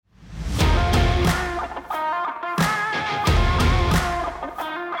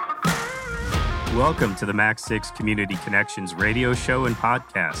welcome to the Max 6 Community Connections radio show and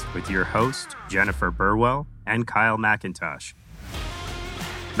podcast with your host, Jennifer Burwell and Kyle McIntosh.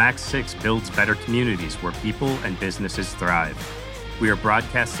 Max 6 builds better communities where people and businesses thrive. We are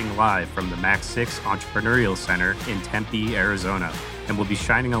broadcasting live from the Max 6 Entrepreneurial Center in Tempe, Arizona, and will be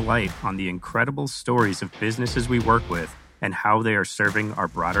shining a light on the incredible stories of businesses we work with and how they are serving our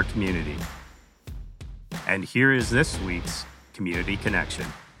broader community. And here is this week's Community Connection.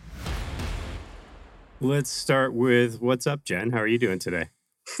 Let's start with what's up, Jen. How are you doing today?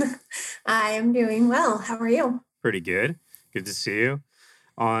 I am doing well. How are you? Pretty good. Good to see you.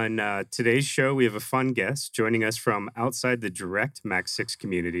 On today's show, we have a fun guest joining us from outside the direct Max 6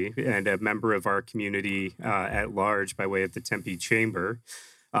 community and a member of our community at large by way of the Tempe Chamber,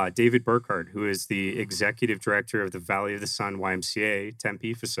 David Burckhard, who is the executive director of the Valley of the Sun YMCA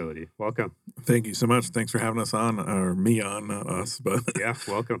Tempe facility. Welcome. Thank you so much. Thanks for having us on, or me on, not us. But yeah,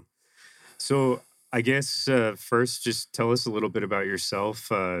 welcome. So I guess first, just tell us a little bit about yourself.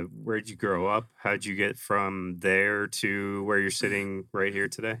 Where'd you grow up? How'd you get from there to where you're sitting right here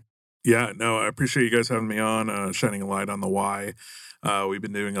today? Yeah, no, I appreciate you guys having me on, shining a light on the why. We've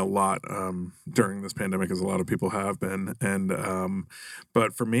been doing a lot during this pandemic, as a lot of people have been. And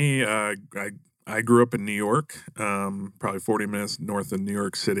but for me, I grew up in New York, probably 40 minutes north of New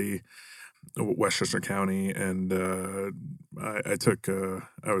York City, Westchester County, and I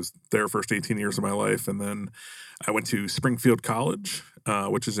was there first 18 years of my life, and then I went to Springfield College,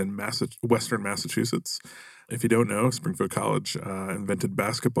 which is in Western Massachusetts. If you don't know, Springfield College invented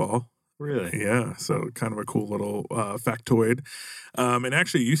basketball. Really? Yeah, so kind of a cool little factoid. And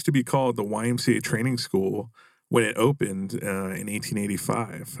actually, it used to be called the YMCA Training School when it opened in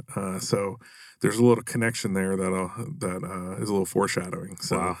 1885. So there's a little connection there that is a little foreshadowing.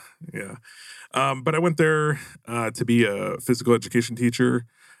 So, wow. Yeah. But I went there to be a physical education teacher.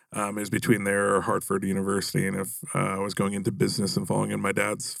 It was between there or Hartford University. And if I was going into business and following in my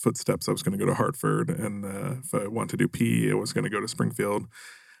dad's footsteps, I was going to go to Hartford. And if I wanted to do PE, I was going to go to Springfield.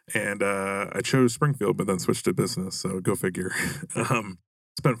 And I chose Springfield, but then switched to business. So go figure.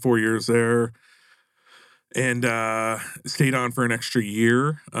 Spent 4 years there. And stayed on for an extra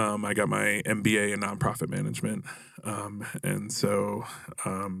year. I got my MBA in nonprofit management. And so,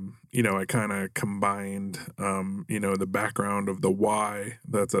 I kind of combined, the background of the Y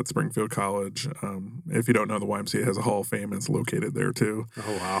that's at Springfield College. If you don't know, the YMCA has a Hall of Fame, and it's located there too.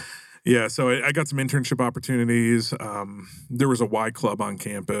 Oh, wow. Yeah, so I got some internship opportunities. There was a Y Club on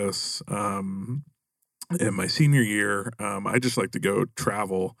campus. In my senior year, I just like to go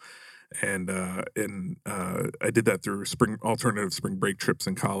travel. And I did that through alternative spring break trips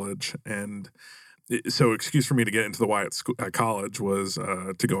in college. And so excuse for me to get into the Y at college was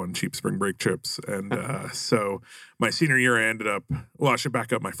to go on cheap spring break trips. And so my senior year, I should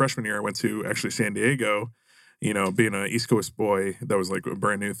back up. My freshman year, I went to actually San Diego, being an East Coast boy, that was like a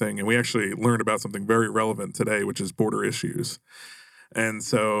brand new thing. And we actually learned about something very relevant today, which is border issues. And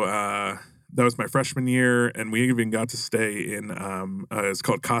so that was my freshman year, and we even got to stay in, it's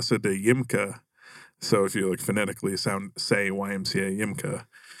called Casa de YMCA. So if you phonetically say YMCA YMCA,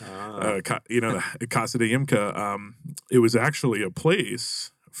 Casa de YMCA, it was actually a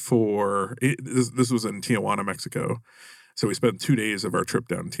place for, this was in Tijuana, Mexico. So we spent 2 days of our trip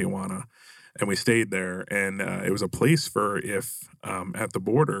down in Tijuana, and we stayed there, and it was a place for if, at the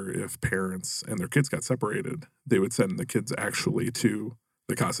border, if parents and their kids got separated, they would send the kids actually to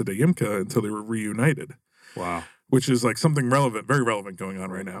the Casa de YMCA until they were reunited. Wow. Which is something relevant, very relevant going on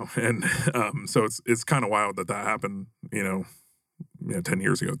right now. And so it's kind of wild that happened, 10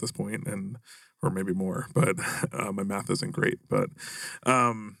 years ago at this point, or maybe more, but my math isn't great. But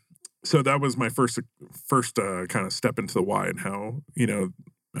so that was my first kind of step into the Y and how,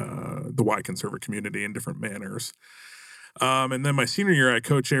 the Y can serve a community in different manners. And then my senior year, I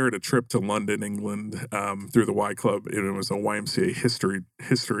co-chaired a trip to London, England, through the Y Club. It was a YMCA history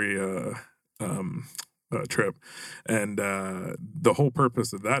trip, and the whole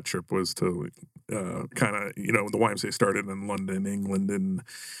purpose of that trip was to kind of, the YMCA started in London, England, in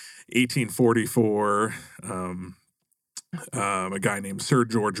 1844. A guy named Sir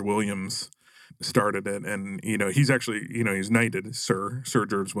George Williams started it, and he's actually he's knighted, Sir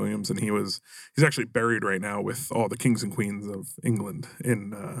George Williams, and he's actually buried right now with all the kings and queens of England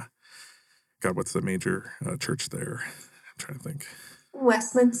in what's the major church there? I'm trying to think.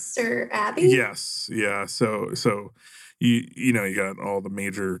 Westminster Abbey. Yes, yeah. So you got all the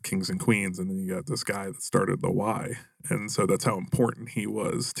major kings and queens, and then you got this guy that started the Y, and so that's how important he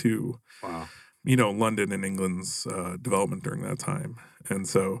was to, wow, London and England's development during that time, and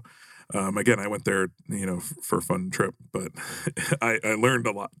so. Again, I went there, for a fun trip, but I learned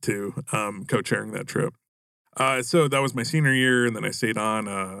a lot too, co-chairing that trip. So that was my senior year, and then I stayed on.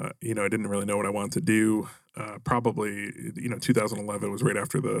 I didn't really know what I wanted to do. Probably, 2011 was right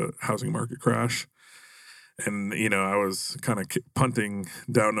after the housing market crash. And, I was kind of punting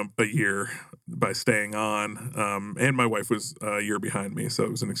down a year by staying on. And my wife was a year behind me, so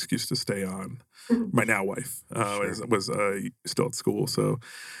it was an excuse to stay on. My now wife Sure. was still at school, so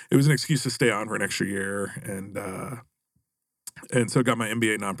it was an excuse to stay on for an extra year. And so I got my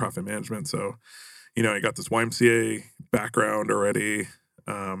MBA nonprofit management. So, I got this YMCA background already.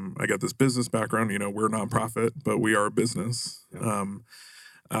 I got this business background. We're a nonprofit, but we are a business. Yeah.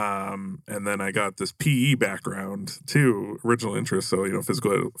 And then I got this PE background too, original interest. So,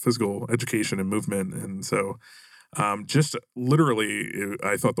 physical education and movement. And so, just literally,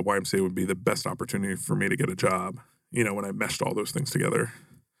 I thought the YMCA would be the best opportunity for me to get a job, when I meshed all those things together.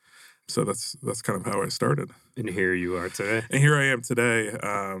 So that's kind of how I started. And here you are today. And here I am today.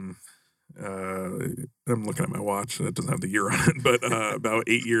 I'm looking at my watch. It doesn't have the year on it, but about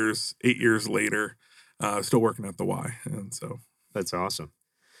 8 years later, still working at the Y. And so That's awesome.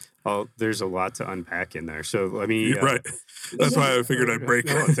 Well, there's a lot to unpack in there. So let me. Right. That's why I figured I'd break.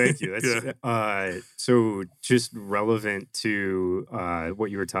 No, thank you. That's, Yeah. So just relevant to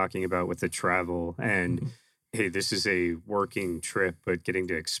what you were talking about with the travel and, hey, this is a working trip, but getting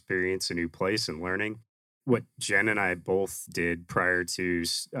to experience a new place and learning. What Jen and I both did prior to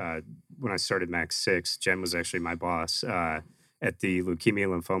when I started Max 6, Jen was actually my boss at the Leukemia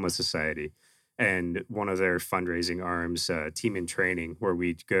Lymphoma Society. And one of their fundraising arms, Team in Training, where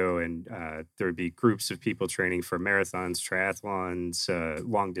we'd go and there would be groups of people training for marathons, triathlons,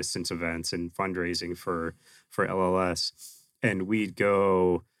 long distance events, and fundraising for LLS. And we'd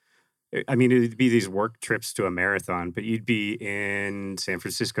go. I mean, it'd be these work trips to a marathon, but you'd be in San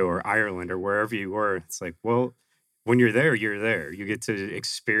Francisco or Ireland or wherever you were. It's like, well, when you're there, you're there. You get to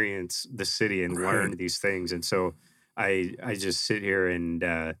experience the city and learn Right. these things. And so I just sit here and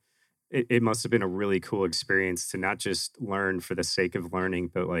it must have been a really cool experience to not just learn for the sake of learning,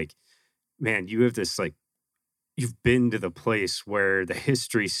 but like, man, you have this like, you've been to the place where the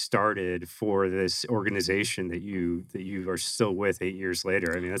history started for this organization that you are still with 8 years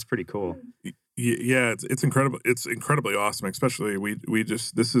later. I mean, that's pretty cool. Yeah, it's incredible. It's incredibly awesome. Especially we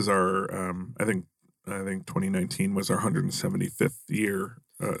just this is our I think 2019 was our 175th year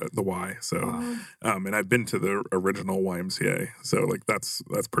the Y. So Wow. and I've been to the original YMCA. So like that's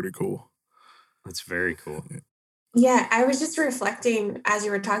pretty cool. That's very cool. Yeah, I was just reflecting as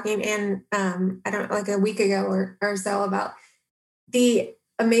you were talking, and I don't like a week ago or so about the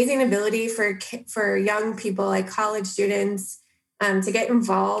amazing ability for young people like college students to get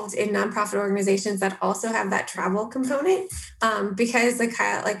involved in nonprofit organizations that also have that travel component. Because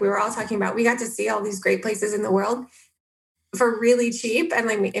like we were all talking about, we got to see all these great places in the world for really cheap. And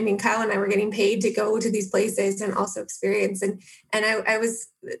like, I mean, Kyle and I were getting paid to go to these places and also experience. And I was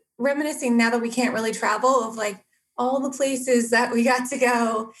reminiscing now that we can't really travel of like all the places that we got to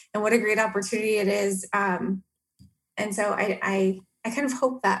go and what a great opportunity it is. And so I kind of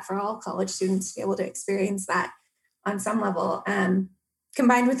hope that for all college students to be able to experience that on some level.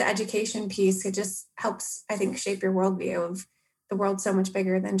 Combined with the education piece, it just helps, I think, shape your worldview of the world so much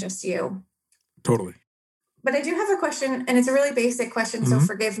bigger than just you. Totally. But I do have a question, and it's a really basic question, so Mhm.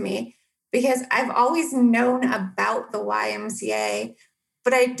 forgive me, because I've always known about the YMCA,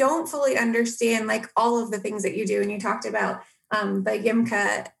 but I don't fully understand like all of the things that you do. And you talked about the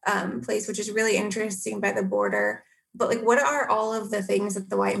YMCA place, which is really interesting by the border. But like, what are all of the things that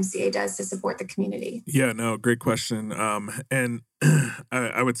the YMCA does to support the community? Yeah, no, great question. And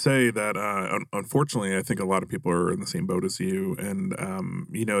I would say that unfortunately, I think a lot of people are in the same boat as you, and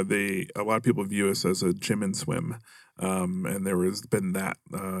a lot of people view us as a gym and swim, and there has been that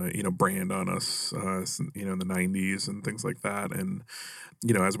brand on us, in the '90s and things like that, and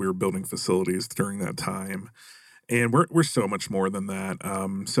as we were building facilities during that time. And we're so much more than that.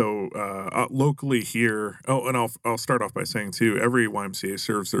 So locally here, and I'll start off by saying too, every YMCA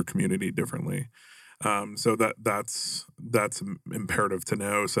serves their community differently. So that's imperative to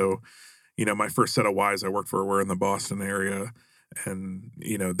know. So my first set of Ys I worked for were in the Boston area, and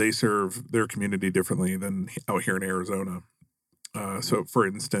they serve their community differently than out here in Arizona. So for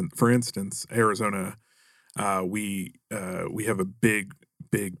instance, Arizona, we have a big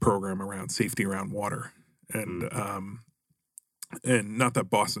program around safety around water. And not that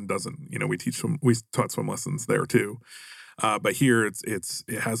Boston doesn't, we taught swim lessons there too. But here it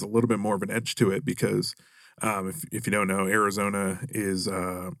has a little bit more of an edge to it because if you don't know, Arizona is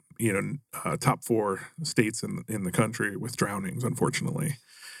top 4 states in the country with drownings, unfortunately.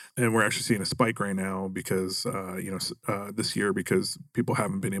 And we're actually seeing a spike right now because, this year because people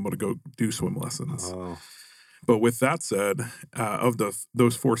haven't been able to go do swim lessons. Oh, But with that said, of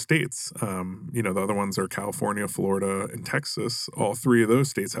those 4 states, the other ones are California, Florida, and Texas. All 3 of those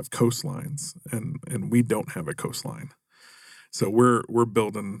states have coastlines, and we don't have a coastline. So we're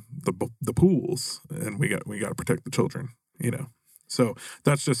building the pools, and we got to protect the children. So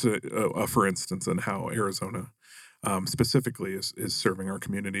that's just a for instance in how Arizona specifically is serving our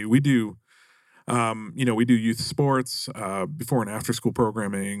community. We do. We do youth sports, before and after school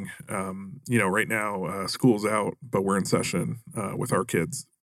programming. Right now, school's out, but we're in session with our kids.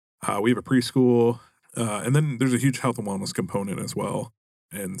 We have a preschool, and then there's a huge health and wellness component as well.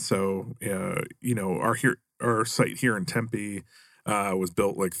 And so, our site here in Tempe was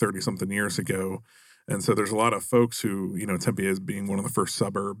built like 30 something years ago. And so there's a lot of folks who, Tempe as being one of the first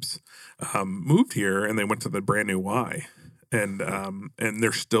suburbs, moved here and they went to the brand new Y. And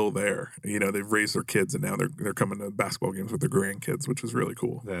they're still there. They've raised their kids, and now they're coming to basketball games with their grandkids, which is really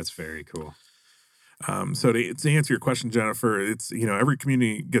cool. that's very cool. So to answer your question, Jennifer, it's every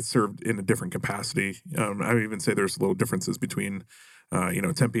community gets served in a different capacity. I would even say there's little differences between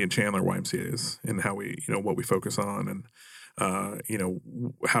Tempe and Chandler YMCA's and how we what we focus on, and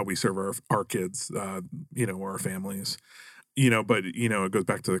how we serve our kids, our families. But it goes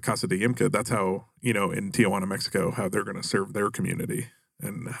back to the Casa de Yimca. That's how, in Tijuana, Mexico, how they're going to serve their community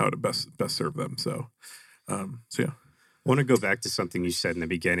and how to best serve them. So yeah. I want to go back to something you said in the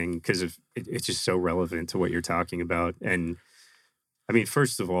beginning because it's just so relevant to what you're talking about. And I mean,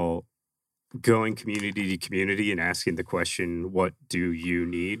 first of all, going community to community and asking the question, what do you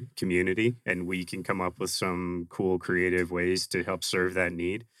need, community? And we can come up with some cool, creative ways to help serve that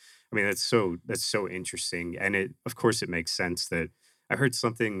need. I mean, that's so interesting. And of course, it makes sense that I heard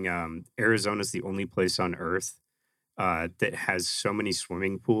something, Arizona's the only place on earth that has so many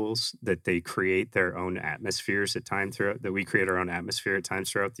swimming pools that they create their own atmospheres at times that we create our own atmosphere at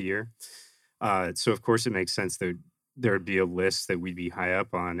times throughout the year. So of course it makes sense that there'd be a list that we'd be high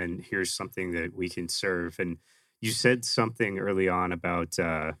up on, and here's something that we can serve. And you said something early on about,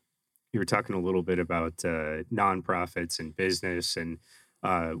 you were talking a little bit about nonprofits and business. And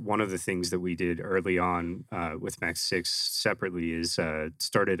one of the things that we did early on with Max 6 separately is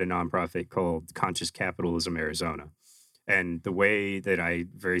started a nonprofit called Conscious Capitalism Arizona. And the way that I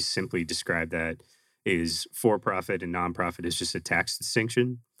very simply describe that is for-profit and nonprofit is just a tax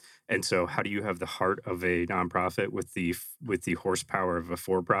distinction. And so how do you have the heart of a nonprofit with the horsepower of a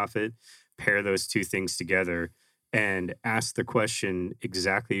for-profit, pair those two things together and ask the question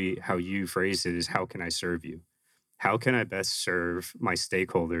exactly how you phrase it is, how can I serve you? How can I best serve my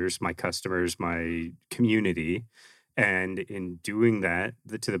stakeholders, my customers, my community? And in doing that,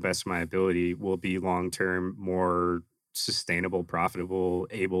 to the best of my ability, will be long-term more sustainable, profitable,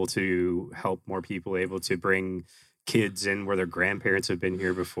 able to help more people, able to bring kids in where their grandparents have been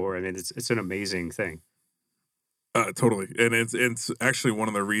here before. I mean, it's an amazing thing. Totally, and it's actually one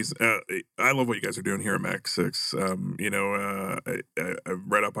of the reasons I love what you guys are doing here at Max 6. I've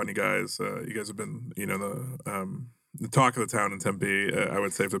read up on you guys. You guys have been, the talk of the town in Tempe. I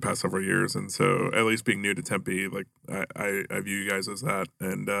would say for the past several years, and so at least being new to Tempe, like I view you guys as that.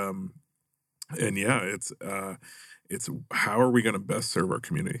 And yeah, it's how are we going to best serve our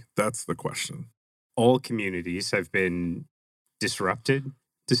community? That's the question. All communities have been disrupted,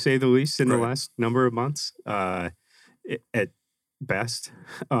 to say the least, in the last number of months, at best.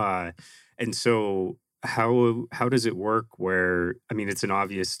 And so how does it work where, I mean, it's an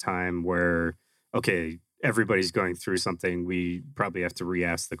obvious time where, okay, everybody's going through something. We probably have to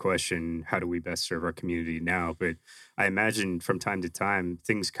re-ask the question, how do we best serve our community now? But I imagine from time to time,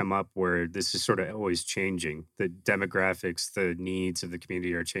 things come up where this is sort of always changing. The demographics, the needs of the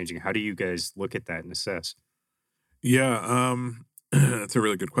community are changing. How do you guys look at that and assess? Yeah, that's a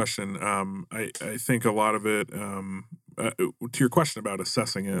really good question. I think a lot of it, to your question about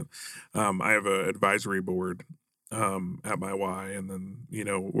assessing it, I have an advisory board at my Y, and then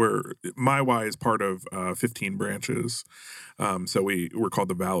where my Y is part of 15 branches. So we're called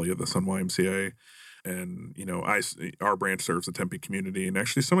the Valley of the Sun YMCA, and our branch serves the Tempe community and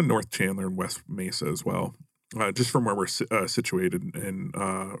actually some in North Chandler and West Mesa as well. Just from where we're situated in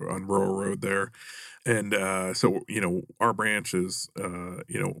on Rural Road there, and so our branch is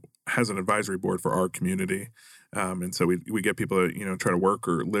has an advisory board for our community, And so we get people that, try to work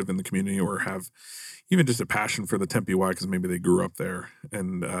or live in the community or have even just a passion for the Tempe Y because maybe they grew up there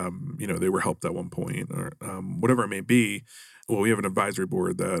and, they were helped at one point or whatever it may be. Well, we have an advisory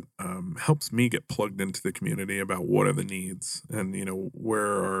board that helps me get plugged into the community about what are the needs and,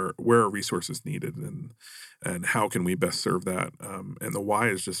 where are resources needed and how can we best serve that. And the Y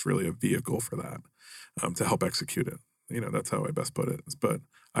is just really a vehicle for that to help execute it. That's how I best put it. But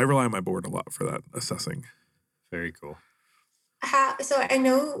I rely on my board a lot for that assessing. Very cool. So I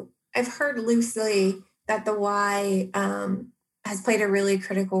know I've heard loosely that the Y has played a really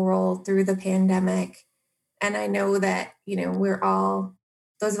critical role through the pandemic. And I know that, we're all,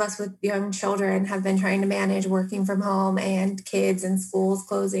 those of us with young children have been trying to manage working from home and kids and schools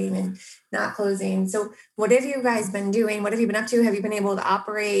closing and not closing. So what have you guys been doing? What have you been up to? Have you been able to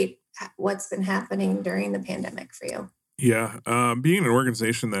operate? What's been happening during the pandemic for you? Yeah, being an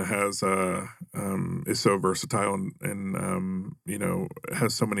organization that has is so versatile and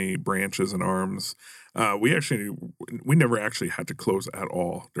has so many branches and arms, we never actually had to close at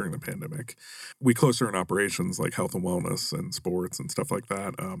all during the pandemic. We closed certain operations like health and wellness and sports and stuff like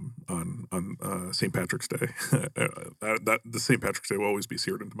that on St. Patrick's Day. The St. Patrick's Day will always be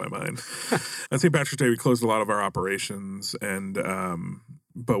seared into my mind. On St. Patrick's Day, we closed a lot of our operations, and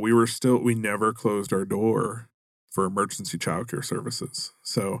but we never closed our door for emergency childcare services.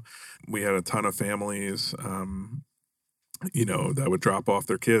 So we had a ton of families, that would drop off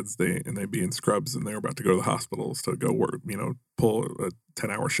their kids. They'd be in scrubs and they're about to go to the hospitals to go work, pull a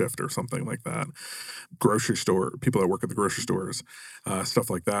 10-hour shift or something like that. Grocery store, people that work at the grocery stores, stuff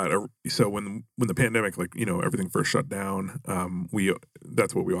like that. So when the pandemic, everything first shut down,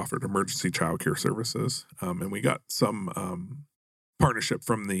 that's what we offered, emergency childcare services. And we got some partnership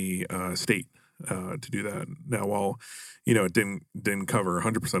from the state to do that. Now, while it didn't cover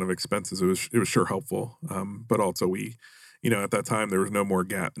 100% of expenses, it was sure helpful. But also we, at that time there was no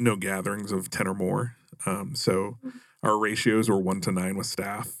gatherings of 10 or more. So our ratios were 1-9 with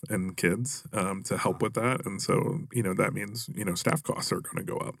staff and kids to help with that. And so that means staff costs are going to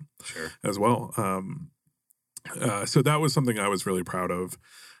go up as well. So that was something I was really proud of.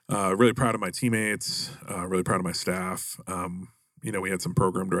 Really proud of my teammates. Really proud of my staff. We had some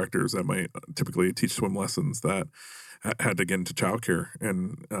program directors that might typically teach swim lessons that had to get into childcare.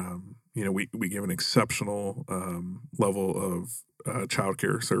 And, we gave an exceptional level of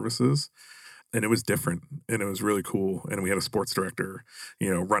childcare services. And it was different and it was really cool. And we had a sports director,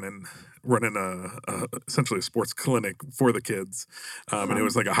 running essentially a sports clinic for the kids. And it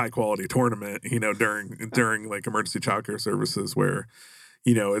was like a high quality tournament, during like emergency childcare services where,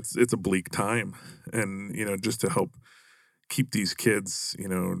 it's a bleak time. And, just to help keep these kids,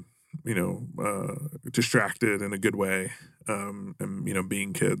 distracted in a good way, and,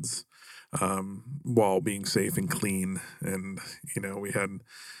 being kids, while being safe and clean. And, we had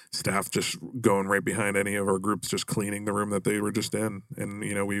staff just going right behind any of our groups, just cleaning the room that they were just in. And,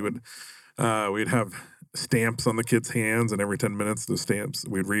 we'd have stamps on the kids' hands, and every 10 minutes,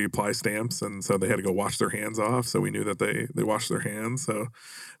 we'd reapply stamps. And so they had to go wash their hands off. So we knew that they washed their hands. So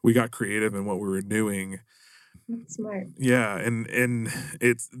we got creative in what we were doing. That's smart. Yeah, and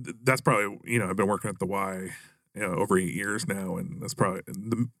that's probably I've been working at the Y over 8 years now, and that's probably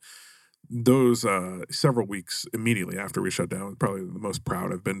those several weeks immediately after we shut down. Probably the most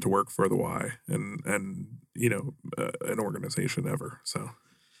proud I've been to work for the Y and an organization ever. So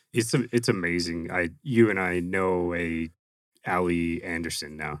it's amazing. You and I know Allie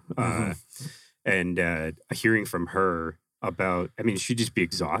Anderson now, and hearing from her about, she'd just be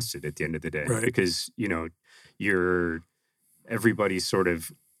exhausted at the end of the day, right? Because everybody's sort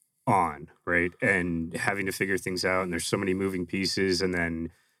of on, right? And having to figure things out, and there's so many moving pieces, and then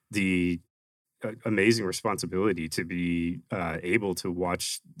the amazing responsibility to be able to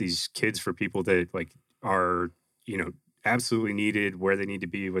watch these kids for people that are, absolutely needed where they need to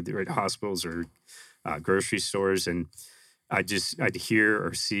be, whether at hospitals or grocery stores. And I'd hear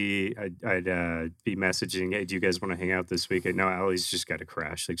or see, I'd be messaging, hey, do you guys want to hang out this weekend? No, Allie's just got to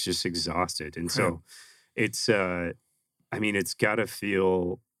crash. She's just exhausted. And so it's, it's got to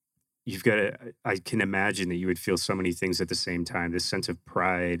feel, I can imagine that you would feel so many things at the same time, this sense of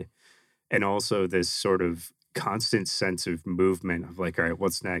pride, and also this sort of constant sense of movement of all right,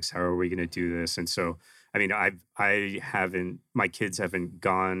 what's next? How are we going to do this? And so, my kids haven't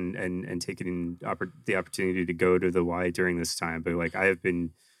gone and taken the opportunity to go to the Y during this time, but I have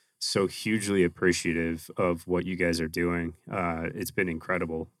been so hugely appreciative of what you guys are doing. It's been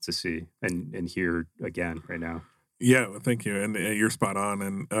incredible to see and hear again right now. Yeah, well, thank you, and you're spot on.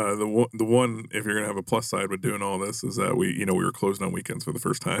 And the one, if you're gonna have a plus side with doing all this, is that we were closed on weekends for the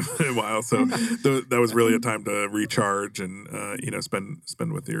first time in a while, so that was really a time to recharge and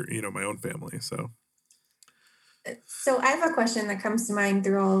spend with your my own family. So So I have a question that comes to mind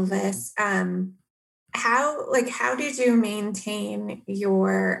through all of this. How did you maintain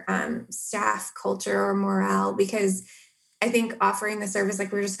your staff culture or morale? Because I think offering the service,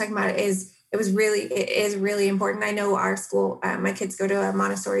 like we were just talking about, it is really important. I know our school, my kids go to a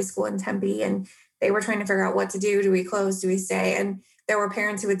Montessori school in Tempe, and they were trying to figure out what to do. Do we close? Do we stay? And there were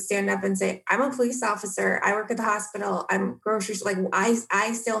parents who would stand up and say, "I'm a police officer. I work at the hospital. I'm grocery store. Like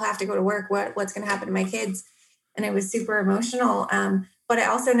I still have to go to work. What's going to happen to my kids?" And it was super emotional. But I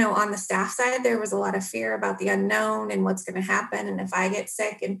also know on the staff side, there was a lot of fear about the unknown and what's going to happen. And if I get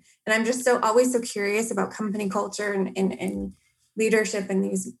sick, and I'm just always so curious about company culture and leadership in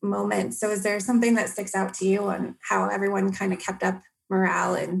these moments. So is there something that sticks out to you on how everyone kind of kept up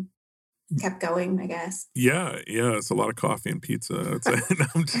morale and kept going, I guess? yeah, it's a lot of coffee and pizza. I'd say. No,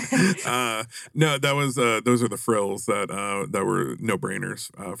 no, that was those are the frills that were no brainers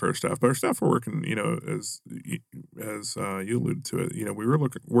for our staff. But our staff were working, as you alluded to it. We were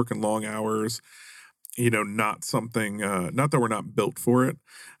working long hours. Not something, not that we're not built for it,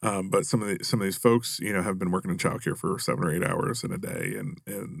 but some of these folks, have been working in childcare for 7 or 8 hours in a day,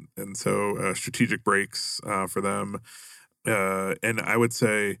 and so strategic breaks for them. And I would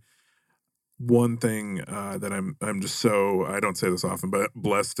say one thing that I'm just so, I don't say this often, but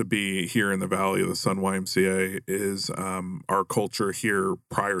blessed to be here in the Valley of the Sun YMCA is our culture here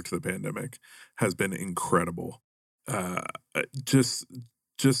prior to the pandemic has been incredible. Uh, just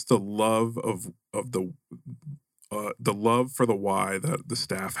the love of the love for the why that the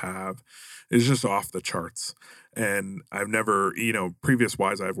staff have is just off the charts. And I've never, previous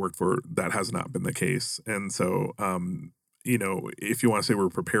Ys I've worked for, that has not been the case. And so, if you want to say we're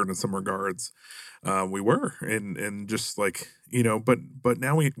prepared in some regards, we were, and just like, but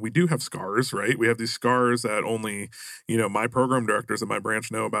now we do have scars, right? We have these scars that only, my program directors at my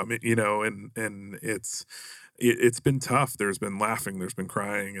branch know about me, and it's been tough. There's been laughing, there's been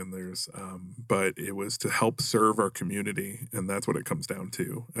crying, and but it was to help serve our community, and that's what it comes down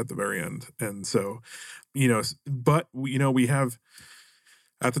to at the very end. And so, but we have.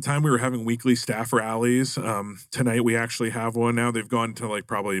 At the time, we were having weekly staff rallies. Tonight, we actually have one now. They've gone to like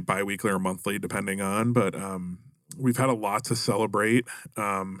probably biweekly or monthly, depending on. But we've had a lot to celebrate.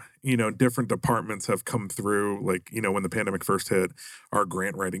 Different departments have come through. Like, when the pandemic first hit, our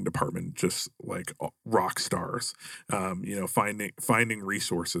grant writing department just like rock stars. Finding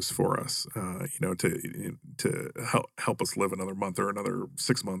resources for us. To help us live another month or another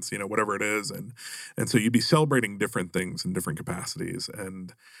 6 months. Whatever it is, and so you'd be celebrating different things in different capacities.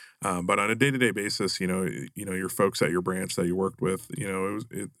 And but on a day-to-day basis, your folks at your branch that you worked with,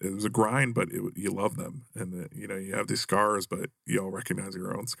 it was a grind, but you love them, and you have these scars, but you all recognize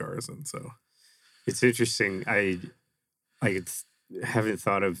your own scars, and so it's interesting. I haven't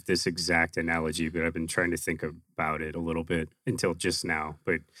thought of this exact analogy, but I've been trying to think about it a little bit until just now.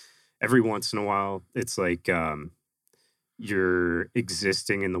 But every once in a while, it's like you're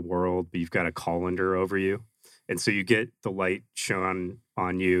existing in the world, but you've got a colander over you. And so you get the light shone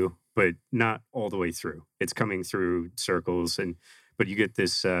on you, but not all the way through. It's coming through circles, but you get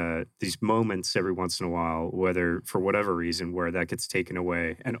these moments every once in a while, whether for whatever reason, where that gets taken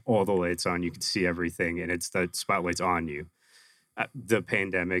away and all the lights on, you can see everything, and it's the spotlight's on you. The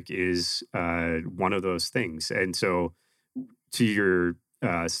pandemic is one of those things. And so to your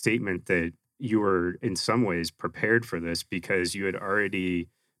statement that you were in some ways prepared for this because you had already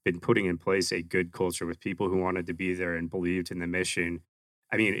been putting in place a good culture with people who wanted to be there and believed in the mission.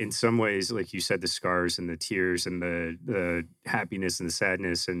 I mean, in some ways, like you said, the scars and the tears and the happiness and the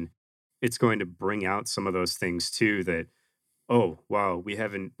sadness, and it's going to bring out some of those things too that, oh, wow,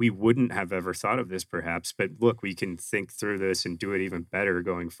 we wouldn't have ever thought of this perhaps, but look, we can think through this and do it even better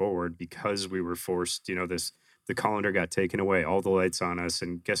going forward because we were forced, the colander got taken away, all the lights on us,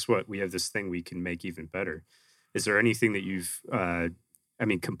 and guess what? We have this thing we can make even better. Is there anything that you've,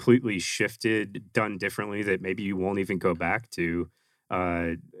 completely shifted, done differently that maybe you won't even go back to?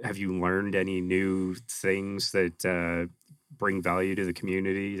 Have you learned any new things that bring value to the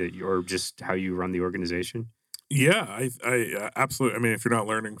community or just how you run the organization? yeah, I absolutely. I mean, if you're not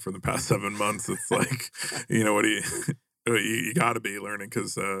learning from the past 7 months, it's like, what do you? You got to be learning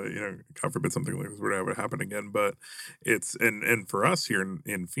because God forbid something like this would ever happen again. But it's and for us here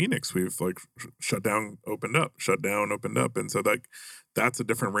in Phoenix, we've like shut down, opened up, shut down, opened up, and so that's a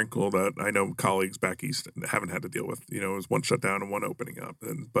different wrinkle that I know colleagues back east haven't had to deal with. It was one shutdown and one opening up,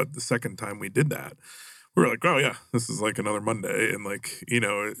 but the second time we did that, we were like, oh yeah, this is like another Monday. And like,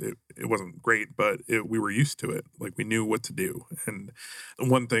 it wasn't great, but we were used to it. Like we knew what to do. And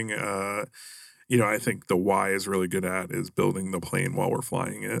one thing, I think the Y is really good at is building the plane while we're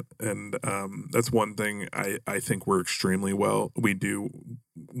flying it. And that's one thing I think we do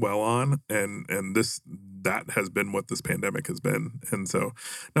well on. And that has been what this pandemic has been. And so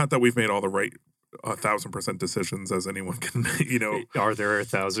not that we've made all the right 1,000% decisions as anyone can, Are there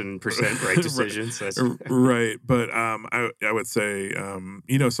 1,000% right decisions? Right. But I would say,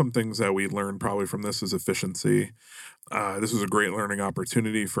 some things that we learned probably from this is efficiency. This was a great learning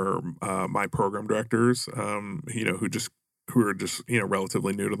opportunity for my program directors, who are just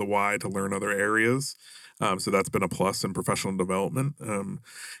relatively new to the Y, to learn other areas. So that's been a plus in professional development.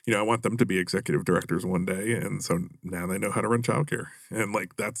 I want them to be executive directors one day, and so now they know how to run childcare, and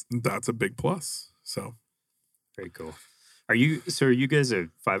like that's a big plus. So very cool. Are you guys a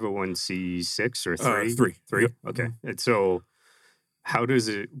 501c6 or 3? 3. 3. Yep. Okay. And so what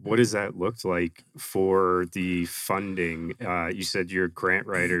does that look like for the funding? You said your grant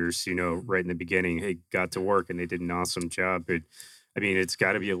writers, right in the beginning, hey, got to work and they did an awesome job. But I mean, it's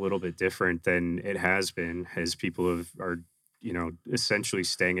got to be a little bit different than it has been as people are essentially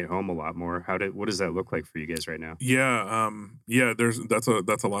staying at home a lot more. What does that look like for you guys right now? Yeah. That's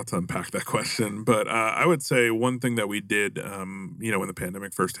a lot to unpack, that question. But I would say one thing that we did, when the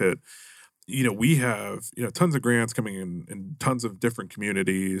pandemic first hit, we have, tons of grants coming in tons of different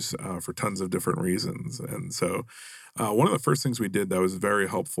communities for tons of different reasons. And so one of the first things we did that was very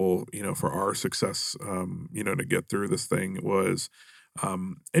helpful, for our success, to get through this thing was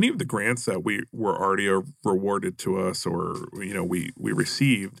any of the grants that we were already rewarded to us or, we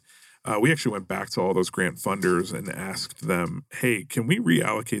received, we actually went back to all those grant funders and asked them, hey, can we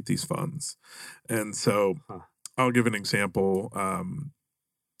reallocate these funds? And so I'll give an example.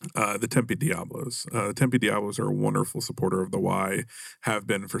 The Tempe Diablos. The Tempe Diablos are a wonderful supporter of the Y, have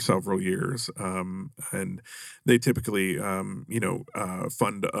been for several years, and they typically, help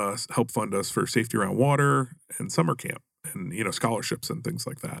fund us for safety around water and summer camp and scholarships and things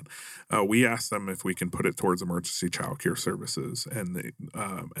like that. We asked them if we can put it towards emergency child care services, and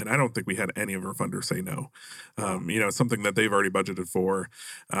I don't think we had any of our funders say no. It's something that they've already budgeted for.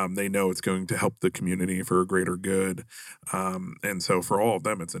 They know it's going to help the community for a greater good, and so for all of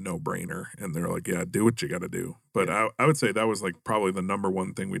them, it's a no-brainer. And they're like, "Yeah, do what you got to do." But I would say that was like probably the number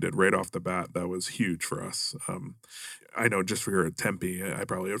one thing we did right off the bat. That was huge for us. I know just for here at Tempe, I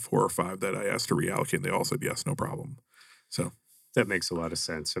probably had 4 or 5 that I asked to reallocate, and they all said yes, no problem. So that makes a lot of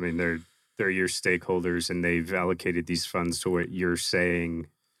sense. I mean, they're your stakeholders, and they've allocated these funds to what you're saying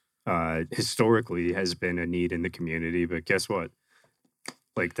historically has been a need in the community. But guess what?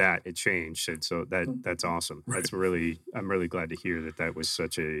 Like that, it changed, and so that's awesome. Right. I'm really glad to hear that was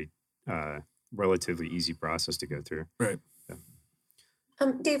such a relatively easy process to go through. Right.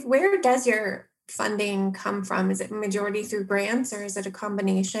 Yeah. Dave, where does your funding come from? Is it majority through grants, or is it a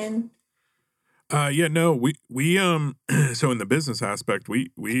combination? We so in the business aspect,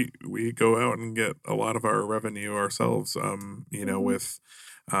 we go out and get a lot of our revenue ourselves, with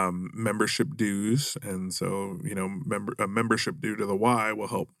membership dues. And so, a membership due to the Y will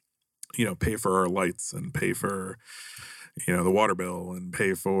help, pay for our lights and pay for, the water bill and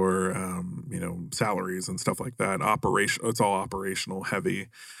pay for, salaries and stuff like that. It's all operational heavy.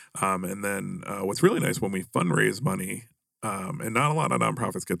 And then what's really nice when we fundraise money, and not a lot of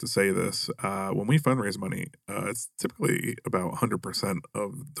nonprofits get to say this, when we fundraise money, it's typically about 100%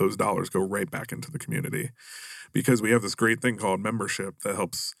 of those dollars go right back into the community, because we have this great thing called membership that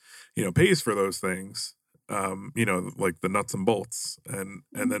helps, pays for those things, like the nuts and bolts. And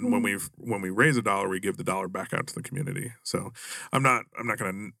then when we raise $1, we give the dollar back out to the community. So I'm not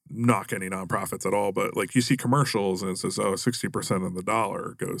going to knock any nonprofits at all, but like you see commercials and it says, 60% of the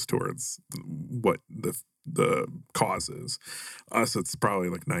dollar goes towards what the cause is. Us, it's probably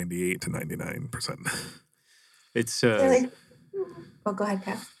like 98 to 99%. It's go ahead,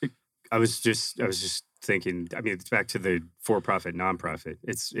 Pat. I was just thinking, I mean, it's back to the for-profit, nonprofit.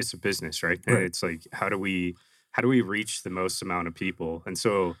 It's a business, right? And it's like, how do we reach the most amount of people? And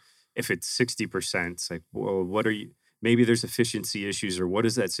so if it's 60%, it's like, well, maybe there's efficiency issues, or what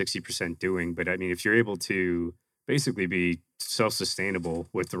is that 60% doing? But I mean, if you're able to basically be self-sustainable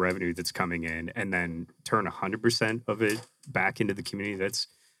with the revenue that's coming in and then turn 100% of it back into the community,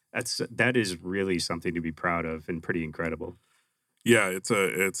 that is really something to be proud of and pretty incredible. Yeah, it's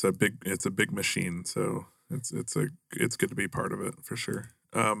a big machine, so it's good to be part of it for sure.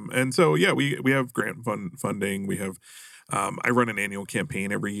 And so we have grant funding. We have I run an annual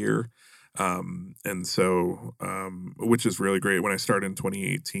campaign every year And so, which is really great. When I started in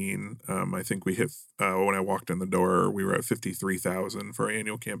 2018, I think we hit, when I walked in the door, we were at 53,000 for our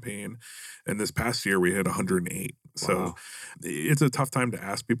annual campaign. And this past year we hit 108. Wow. So it's a tough time to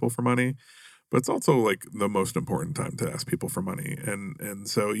ask people for money, but it's also like the most important time to ask people for money. And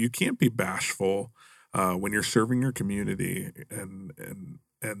so you can't be bashful, when you're serving your community, and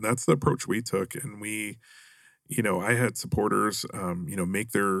that's the approach we took. And we, I had supporters,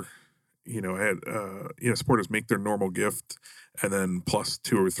 make their, I had, supporters make their normal gift and then plus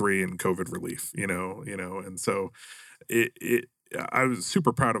 2 or 3 in COVID relief, and so I was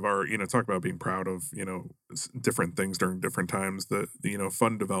super proud of our, talk about being proud of, different things during different times. That,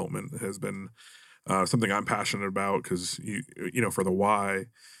 fund development has been something I'm passionate about, because, for the why,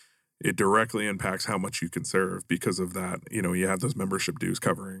 it directly impacts how much you can serve. Because of that, you have those membership dues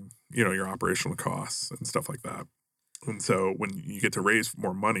covering, your operational costs and stuff like that. And so when you get to raise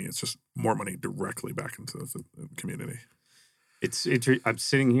more money, it's just more money directly back into the community. I'm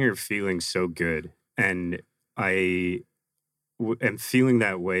sitting here feeling so good, and I am feeling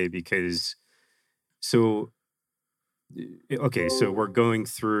that way because, so we're going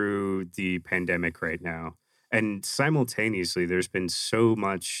through the pandemic right now, and simultaneously there's been so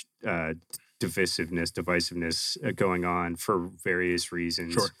much divisiveness going on for various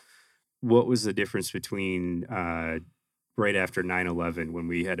reasons. Sure. What was the difference between right after 9/11, when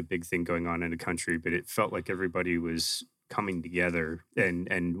we had a big thing going on in the country, but it felt like everybody was coming together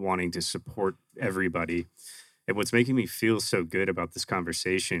and wanting to support everybody? And what's making me feel so good about this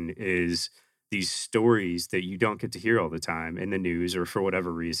conversation is these stories that you don't get to hear all the time in the news, or for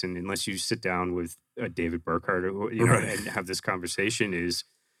whatever reason, unless you sit down with David Burckhard, or, Right. and have this conversation, is,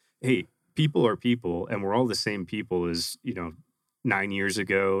 hey, people are people, and we're all the same people as, 9 years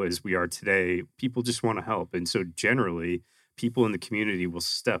ago as we are today. People just want to help. And so generally, people in the community will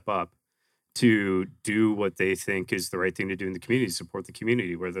step up to do what they think is the right thing to do in the community, support the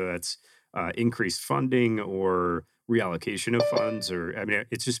community, whether that's increased funding or reallocation of funds. Or, I mean,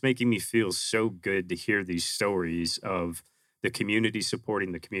 it's just making me feel so good to hear these stories of the community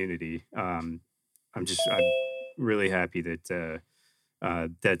supporting the community. I'm really happy that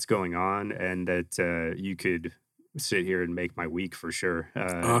that's going on, and that you could sit here and make my week for sure.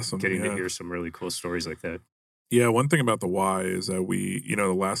 Awesome. Getting to hear some really cool stories like that. Yeah, one thing about the why is that we,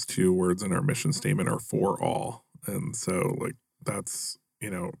 the last 2 words in our mission statement are for all. And so, like, that's,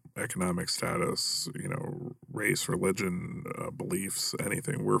 economic status, race, religion, beliefs,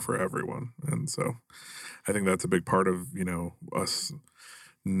 anything. We're for everyone. And so I think that's a big part of, us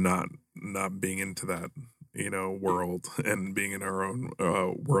not being into that, world, and being in our own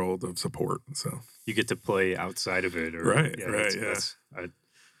world of support. So you get to play outside of it. Or, right.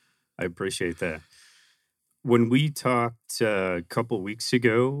 I appreciate that. When we talked a couple weeks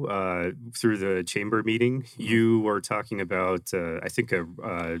ago through the chamber meeting, you were talking about, I think, a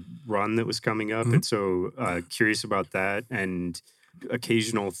run that was coming up. And so curious about that, and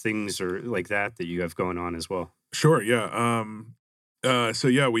occasional things or like that you have going on as well. Sure. Yeah. So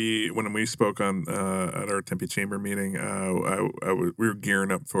yeah, when we spoke on at our Tempe chamber meeting, we were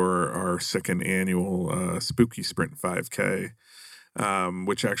gearing up for our 2nd annual Spooky Sprint 5K,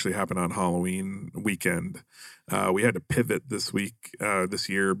 which actually happened on Halloween weekend. We had to pivot this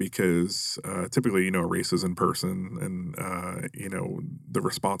year, because typically, a race is in person, and the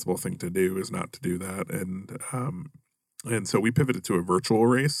responsible thing to do is not to do that, and so we pivoted to a virtual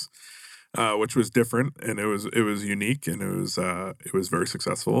race, which was different, and it was unique, and it was very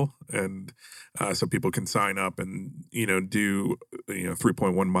successful, and so people can sign up and do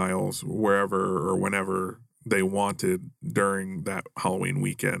 3.1 miles wherever or whenever they wanted during that Halloween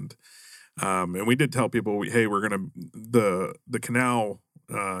weekend. And we did tell people, hey, we're gonna the canal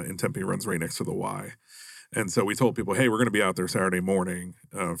in Tempe runs right next to the Y. And so we told people, hey, we're going to be out there Saturday morning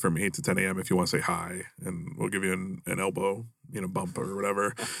from 8 to 10 a.m. if you want to say hi, and we'll give you an elbow, bump or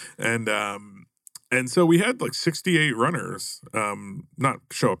whatever. And so we had like 68 runners, not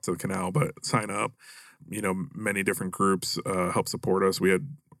show up to the canal, but sign up. Many different groups help support us. We had,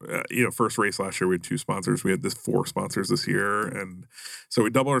 first race last year, we had 2 sponsors. We had 4 sponsors this year. And so we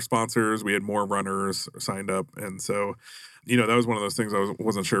doubled our sponsors. We had more runners signed up. And so, that was one of those things I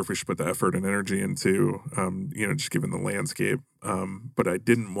wasn't sure if we should put the effort and energy into, just given the landscape. But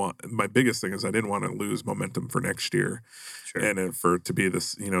my biggest thing is I didn't want to lose momentum for next year. Sure. And for it to be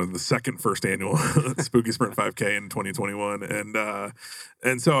this, the first annual Spooky Sprint 5K in 2021.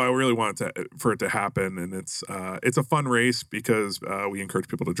 And so I really wanted for it to happen. And it's a fun race because we encourage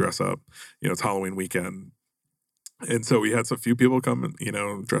people to dress up. It's Halloween weekend. And so we had some few people come,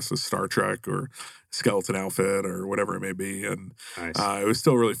 dressed as Star Trek or skeleton outfit or whatever it may be. And Nice. it was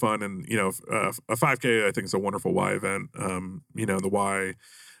still really fun. And, a 5K, I think, is a wonderful Y event. The Y,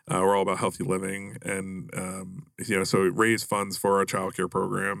 we're all about healthy living. And, so it raised funds for our childcare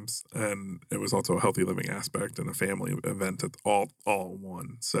programs. And it was also a healthy living aspect and a family event at all in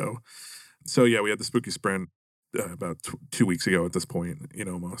one. So yeah, we had the Spooky Sprint about 2 weeks ago at this point,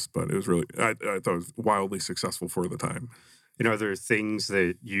 almost. But it was really, I thought it was wildly successful for the time. Are there things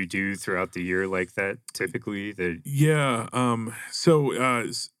that you do throughout the year like that typically that? Yeah. So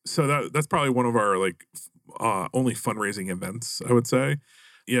that's probably one of our only fundraising events, I would say.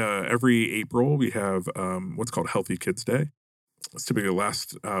 Yeah. Every April we have what's called Healthy Kids Day. It's typically the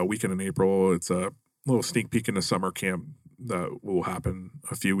last weekend in April. It's a little sneak peek into summer camp that will happen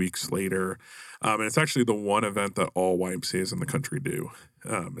a few weeks later. And it's actually the one event that all YMCAs in the country do,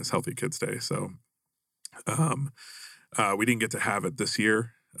 is Healthy Kids Day. So we didn't get to have it this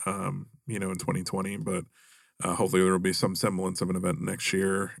year, in 2020, but hopefully there will be some semblance of an event next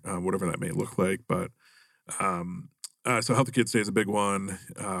year, whatever that may look like. But so Healthy Kids Day is a big one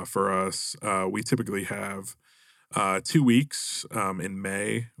for us. We typically have 2 weeks in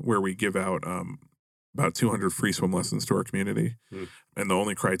May where we give out about 200 free swim lessons to our community. And the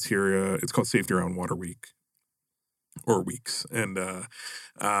only criteria, it's called Safety Around Water Week. Or weeks. And the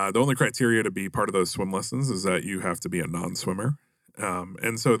only criteria to be part of those swim lessons is that you have to be a non-swimmer.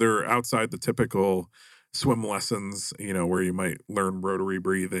 And so they're outside the typical swim lessons, where you might learn rotary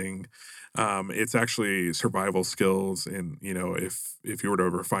breathing. It's actually survival skills. And, if you were to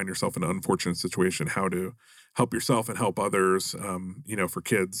ever find yourself in an unfortunate situation, how to help yourself and help others, for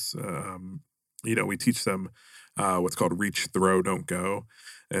kids, we teach them what's called reach, throw, don't go.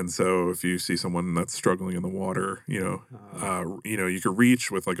 And so if you see someone that's struggling in the water, you can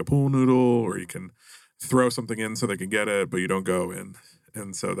reach with like a pool noodle, or you can throw something in so they can get it, but you don't go in.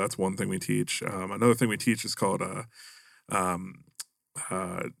 And so that's one thing we teach. Another thing we teach is called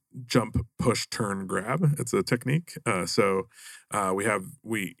jump, push, turn, grab. It's a technique. The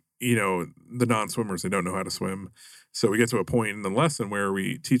non-swimmers, they don't know how to swim. So we get to a point in the lesson where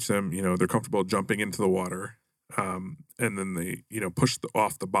we teach them, they're comfortable jumping into the water. And then they, push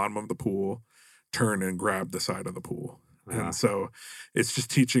off the bottom of the pool, turn and grab the side of the pool. And so it's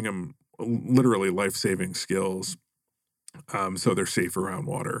just teaching them literally life-saving skills. So they're safe around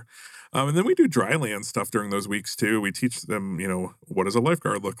water. And then we do dry land stuff during those weeks too. We teach them, what does a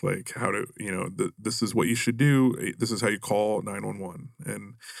lifeguard look like? How to, this is what you should do. This is how you call 911.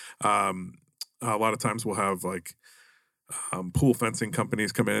 And a lot of times we'll have pool fencing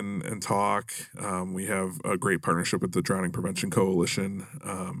companies come in and talk. We have a great partnership with the Drowning Prevention Coalition.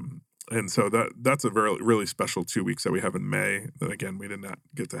 And so that's a really special 2 weeks that we have in May that, again, we did not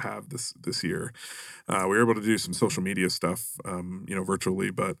get to have this year. We were able to do some social media stuff,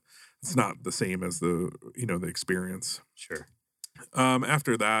 virtually, but it's not the same as the experience. Sure.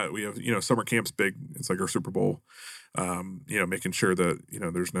 After that, we have, summer camp's big. It's like our Super Bowl, making sure that,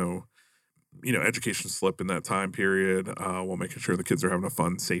 there's no education slip in that time period, while making sure the kids are having a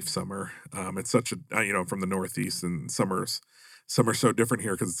fun, safe summer. It's such a, I'm from the Northeast, and summer's so different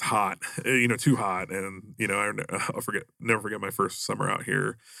here because it's hot, too hot. And, I'll never forget my first summer out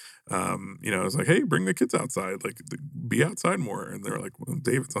here. I was like, hey, bring the kids outside, be outside more. And they're like, well,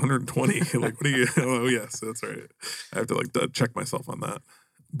 Dave, it's 120. Like, what are you? Oh, yes, that's right. I have to check myself on that.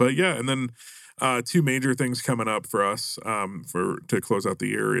 But yeah, and then 2 major things coming up for us to close out the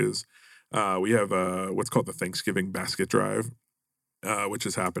year is, we have what's called the Thanksgiving Basket Drive, which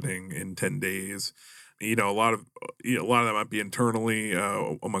is happening in 10 days. A lot of that might be internally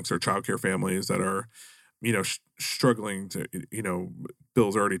amongst our childcare families that are, struggling to,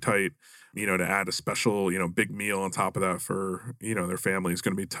 bills already tight. To add a special, big meal on top of that for, their family is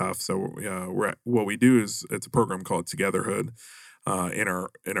going to be tough. So what we do is it's a program called Togetherhood in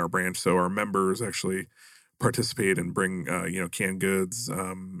our branch. So our members actually participate and bring canned goods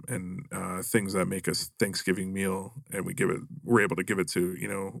and things that make us Thanksgiving meal, and we're able to give it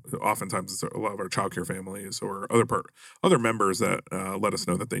to oftentimes it's a lot of our childcare families or other members that let us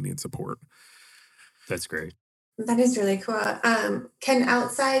know that they need support. That's great. That is really cool. Can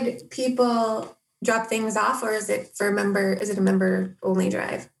outside people drop things off, or is it a member only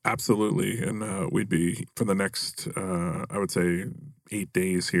drive? Absolutely. And we'd be, for the next I would say 8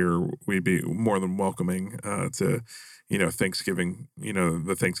 days here, we'd be more than welcoming to Thanksgiving,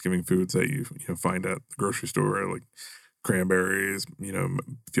 the Thanksgiving foods that you find at the grocery store, like cranberries, a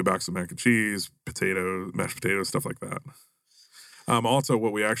few boxes of mac and cheese, potatoes, mashed potatoes, stuff like that. Also,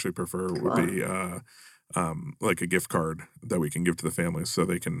 what we actually prefer would be like a gift card that we can give to the families so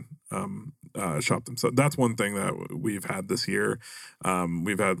they can shop them. So that's one thing that we've had this year.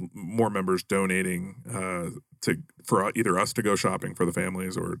 We've had more members donating for either us to go shopping for the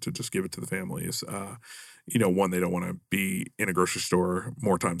families or to just give it to the families. One, they don't want to be in a grocery store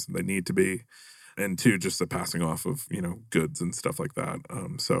more times than they need to be. And two, just the passing off of, goods and stuff like that.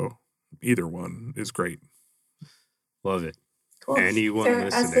 So either one is great. Love it. Cool. Anyone Is there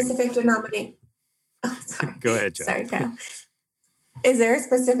listening? a specific denomination? Oh, sorry. Go ahead, Jeff. Sorry, Kyle. Is there a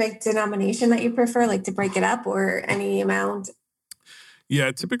specific denomination that you prefer, like to break it up or any amount?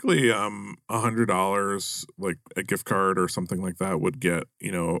 Yeah, typically $100, like a gift card or something like that, would get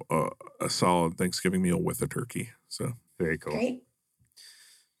a solid Thanksgiving meal with a turkey. So very cool. Great.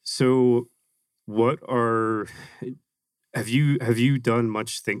 So, have you done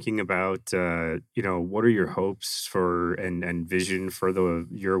much thinking about what are your hopes for and vision for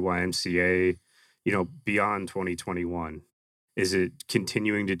your YMCA, beyond 2021? Is it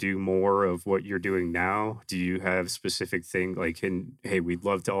continuing to do more of what you're doing now? Do you have specific thing like, hey, we'd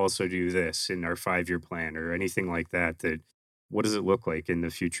love to also do this in our 5-year plan or anything like that? What does it look like in the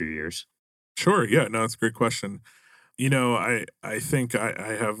future years? Sure. Yeah, no, it's a great question. I think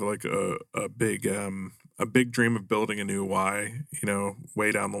I have like a big dream of building a new Y,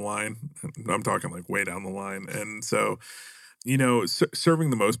 way down the line. I'm talking like way down the line. And so, serving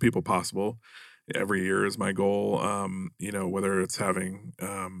the most people possible every year is my goal. Whether it's having,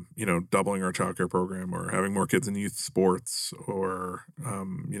 doubling our childcare program or having more kids in youth sports or,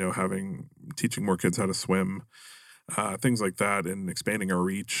 teaching more kids how to swim, things like that, and expanding our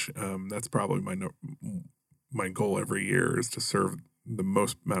reach. That's probably my goal every year, is to serve the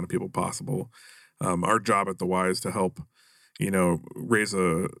most amount of people possible. Our job at the Y is to help, raise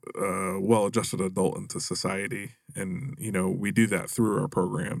a well-adjusted adult into society. And, we do that through our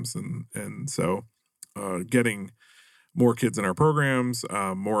programs. And so getting more kids in our programs,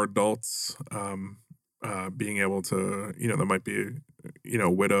 more adults, being able to, that might be, a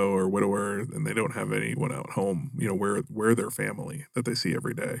widow or widower, and they don't have anyone out home, where their family that they see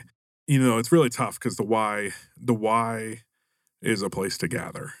every day. It's really tough because the Y is a place to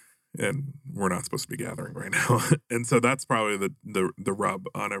gather, and we're not supposed to be gathering right now. And so that's probably the rub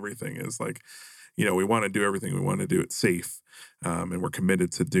on everything, is like, we want to do everything. We want to do it safe. And we're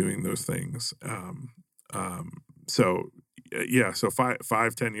committed to doing those things. So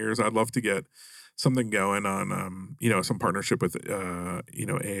 5-10 years, I'd love to get something going on, some partnership with,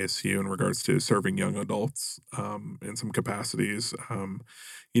 ASU in regards to serving young adults, in some capacities.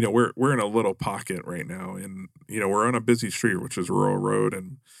 We're in a little pocket right now, and, we're on a busy street, which is Rural Road.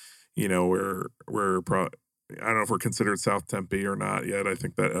 And, I don't know if we're considered South Tempe or not yet. I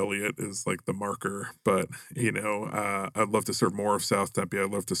think that Elliott is like the marker, but, I'd love to serve more of South Tempe. I'd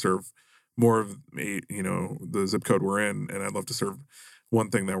love to serve more of, the zip code we're in. And I'd love to serve. One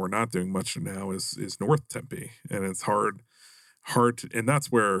thing that we're not doing much now is North Tempe, and it's hard to, and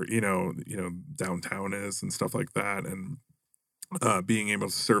that's where, downtown is and stuff like that. And, being able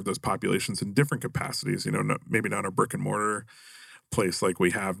to serve those populations in different capacities, maybe not a brick and mortar place like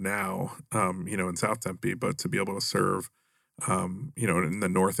we have now, in South Tempe, but to be able to serve, in the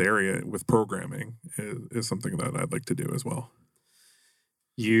North area with programming is something that I'd like to do as well.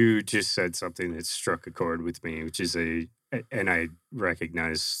 You just said something that struck a chord with me, which is and I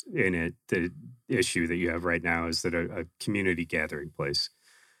recognize in it the issue that you have right now is that a community gathering place.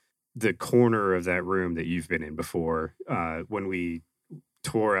 The corner of that room that you've been in before, when we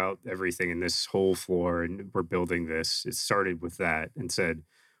tore out everything in this whole floor and we're building this, it started with that and said,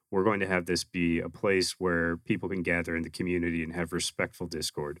 we're going to have this be a place where people can gather in the community and have respectful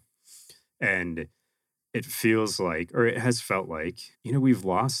discord. And it feels like, or it has felt like, we've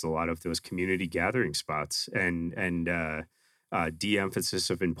lost a lot of those community gathering spots and de-emphasis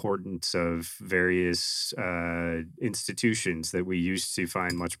of importance of various institutions that we used to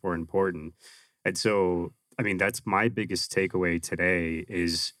find much more important. And so, that's my biggest takeaway today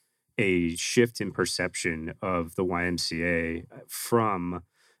is a shift in perception of the YMCA from,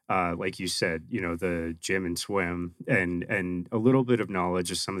 like you said, the gym and swim and a little bit of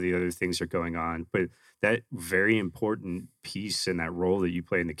knowledge of some of the other things that are going on. But that very important piece and that role that you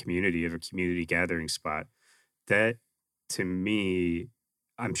play in the community of a community gathering spot, that to me,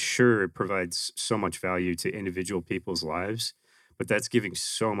 I'm sure it provides so much value to individual people's lives, but that's giving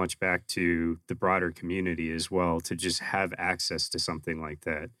so much back to the broader community as well, to just have access to something like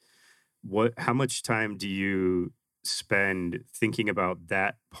that. How much time do you spend thinking about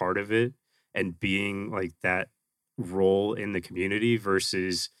that part of it and being like that role in the community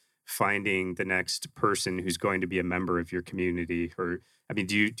versus finding the next person who's going to be a member of your community? Or, I mean,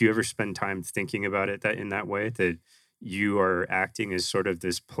 do you ever spend time thinking about it that in that way, that you are acting as sort of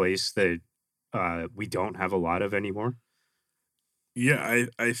this place that we don't have a lot of anymore? Yeah,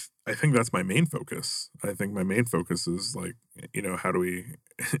 I think that's my main focus. I think my main focus is like, how do we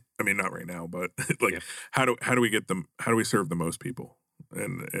I mean, not right now, but like Yeah. how do we get them how do we serve the most people?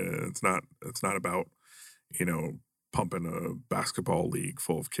 And it's not about, you know, pumping a basketball league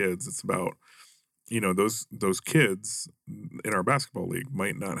full of kids. It's about, those kids in our basketball league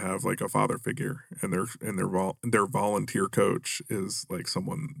might not have like a father figure, and their volunteer coach is like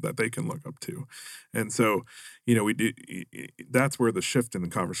someone that they can look up to. And so, we do that's where the shift in the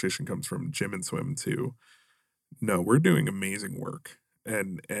conversation comes from gym and swim to, no, we're doing amazing work.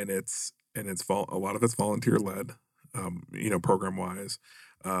 And a lot of it's volunteer led, program wise.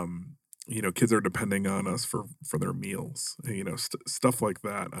 Kids are depending on us for their meals, stuff like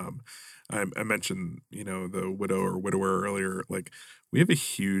that. I mentioned, the widow or widower earlier. Like, we have a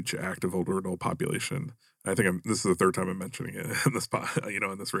huge active older adult population. I think this is the third time I'm mentioning it in this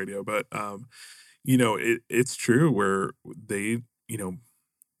in this radio, but it's true where they,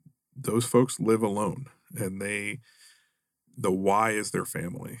 those folks live alone, and the why is their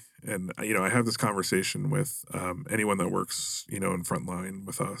family. And, I have this conversation with anyone that works, in frontline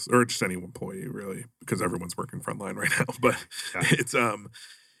with us, or just any employee really, because everyone's working frontline right now. But Yeah. it's,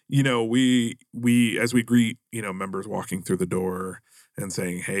 we as we greet, members walking through the door and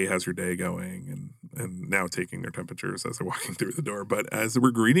saying, "Hey, how's your day going?" And now taking their temperatures as they're walking through the door. But as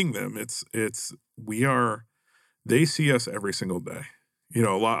we're greeting them, they see us every single day. A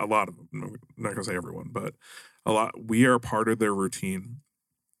lot of them. I'm not gonna say everyone, but a lot. We are part of their routine,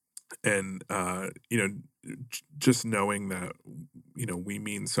 and just knowing that, we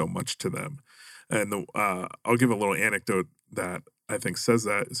mean so much to them. And I'll give a little anecdote that I think says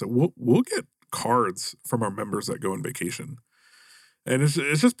that. So we'll get cards from our members that go on vacation. And it's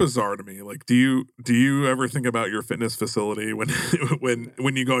just bizarre to me. Like, do you ever think about your fitness facility when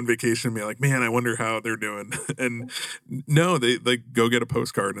when you go on vacation and be like, man, I wonder how they're doing? And no, they like go get a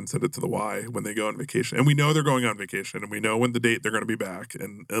postcard and send it to the Y when they go on vacation. And we know they're going on vacation, and we know when the date they're going to be back,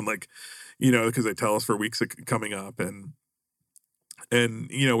 and like, because they tell us for weeks coming up. And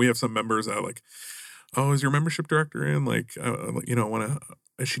we have some members that are like, oh, is your membership director in? Like, I want to.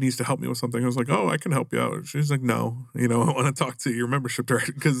 She needs to help me with something. I was like, oh, I can help you out. She's like, no, I want to talk to your membership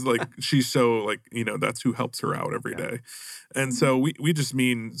director, because like she's so like, that's who helps her out every Yeah. day. And so we just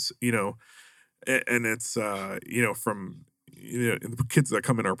means, and it's from the kids that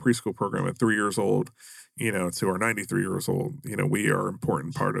come in our preschool program at 3 years old, to our 93 years old, we are an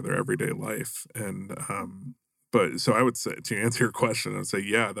important part of their everyday life. And but so I would say, to answer your question, I'd say,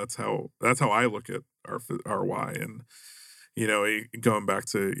 yeah, that's how I look at our why. And going back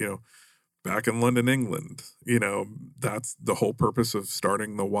to, back in London, England, that's the whole purpose of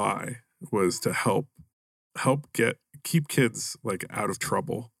starting the Y, was to help keep kids like out of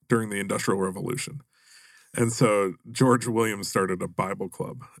trouble during the Industrial Revolution. And so George Williams started a Bible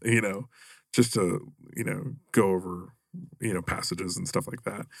club, just to, go over, passages and stuff like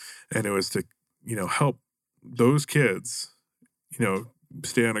that. And it was to, help those kids,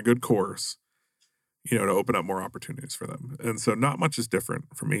 stay on a good course, to open up more opportunities for them. And so not much is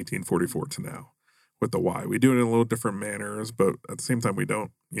different from 1844 to now with the Y. We do it in a little different manners, but at the same time, we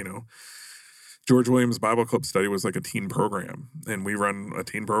don't, George Williams Bible Club study was like a teen program, and we run a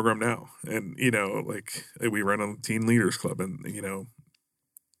teen program now. And, like we run a teen leaders club, and,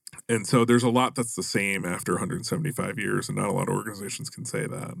 and so there's a lot that's the same after 175 years, and not a lot of organizations can say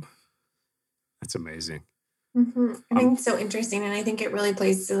that. That's amazing. Mm-hmm. I think it's so interesting, and I think it really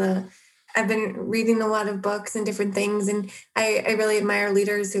plays to I've been reading a lot of books and different things, and I really admire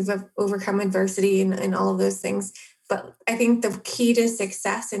leaders who've overcome adversity and all of those things. But I think the key to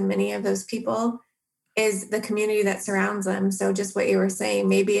success in many of those people is the community that surrounds them. So just what you were saying,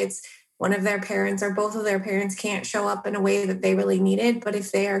 maybe it's one of their parents or both of their parents can't show up in a way that they really needed, but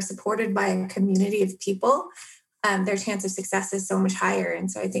if they are supported by a community of people, their chance of success is so much higher.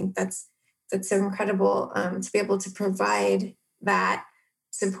 And so I think that's so incredible to be able to provide that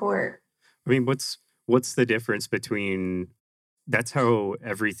support. I mean, what's the difference between, that's how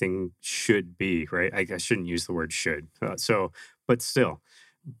everything should be, right? I shouldn't use the word should. But still,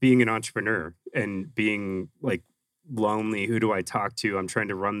 being an entrepreneur and being like lonely, who do I talk to? I'm trying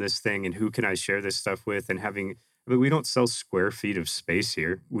to run this thing, and who can I share this stuff with? And we don't sell square feet of space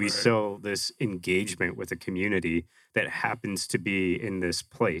here. We Right. sell this engagement with a community that happens to be in this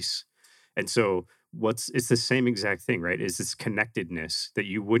place. And so it's the same exact thing, right? Is this connectedness that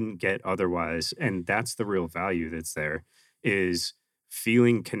you wouldn't get otherwise. And that's the real value that's there, is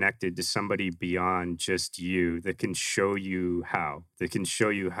feeling connected to somebody beyond just you that can show you how,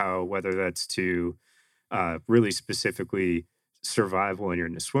 whether that's to really specifically survive when you're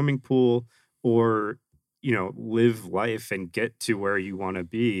in a swimming pool or, live life and get to where you want to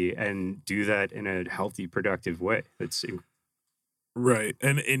be and do that in a healthy, productive way. Right.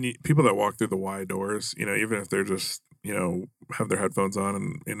 And people that walk through the Y doors, even if they're just, have their headphones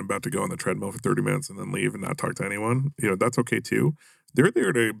on and about to go on the treadmill for 30 minutes and then leave and not talk to anyone, that's okay too. They're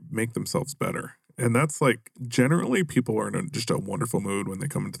there to make themselves better. And that's like generally people are in just a wonderful mood when they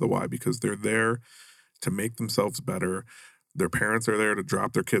come into the Y because they're there to make themselves better. Their parents are there to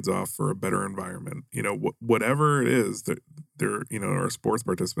drop their kids off for a better environment. Whatever it is that they're, our sports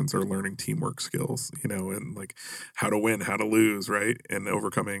participants are learning teamwork skills, and like how to win, how to lose, right? And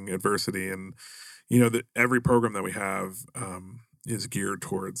overcoming adversity. And, every program that we have is geared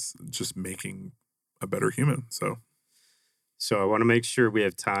towards just making a better human. So I want to make sure we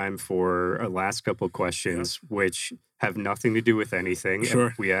have time for a last couple of questions, which have nothing to do with anything.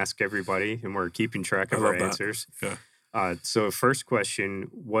 Sure. We ask everybody, and we're keeping track of our answers. Yeah. So first question,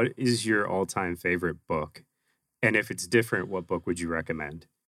 what is your all-time favorite book? And if it's different, what book would you recommend?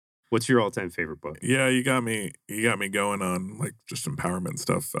 What's your all-time favorite book? Yeah, you got me going on like just empowerment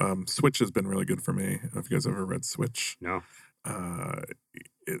stuff. Switch has been really good for me. Have you guys ever read Switch? No.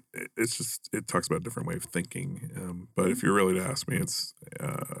 It talks about a different way of thinking. But if you're really to ask me, it's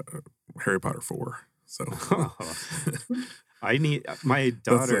Harry Potter 4. So I need my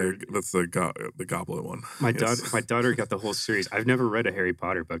daughter. That's the Goblet one. My daughter got the whole series. I've never read a Harry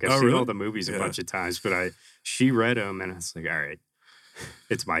Potter book. I've seen all the movies a bunch of times, but she read them, and I was like, all right,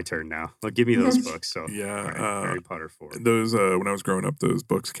 it's my turn now. Like, give me those books. So Harry Potter 4. Those when I was growing up, those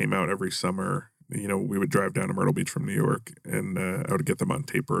books came out every summer. We would drive down to Myrtle Beach from New York, and I would get them on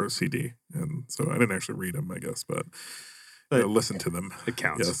tape or a CD. And so I didn't actually read them, I guess, but listen to them. It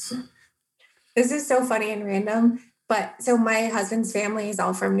counts. Yes. This is so funny and random. But so my husband's family is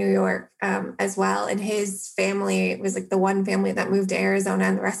all from New York as well. And his family was like the one family that moved to Arizona,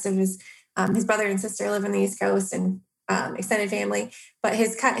 and the rest of his brother and sister live on the East Coast and extended family. But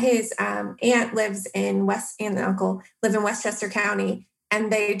his aunt lives in and uncle live in Westchester County,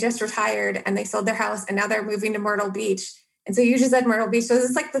 and they just retired and they sold their house and now they're moving to Myrtle Beach. And so you just said Myrtle Beach. So is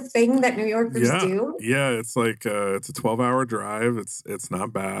this like the thing that New Yorkers do? Yeah, it's like it's a 12-hour drive. It's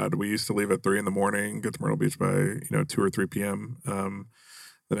not bad. We used to leave at 3 a.m, get to Myrtle Beach by 2 or 3 p.m.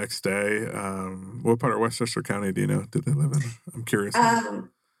 The next day. What part of Westchester County do you know? Did they live in? I'm curious.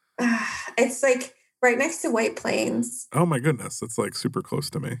 It's like right next to White Plains. Oh my goodness, it's like super close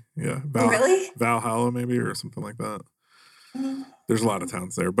to me. Yeah, Really? Valhalla maybe or something like that. There's a lot of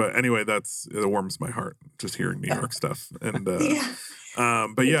towns there, but anyway, it warms my heart just hearing New York stuff. And but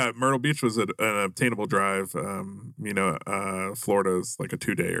yeah, Myrtle Beach was an obtainable drive. Florida's like a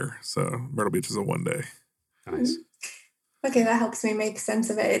 2-dayer, so Myrtle Beach is a 1-day. Nice. Okay, that helps me make sense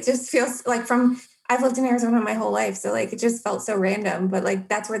of it. It just feels like I've lived in Arizona my whole life, so like it just felt so random. But like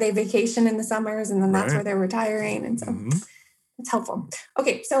that's where they vacation in the summers, and then that's where they're retiring, and so it's helpful.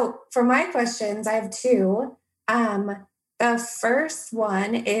 Okay, so for my questions, I have 2. The first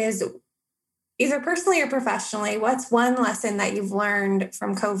one is either personally or professionally, what's one lesson that you've learned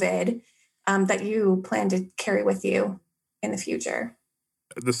from COVID that you plan to carry with you in the future?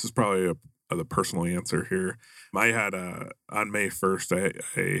 This is probably the personal answer here. I had on May 1st, I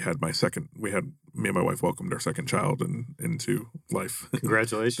had me and my wife welcomed our second child into life.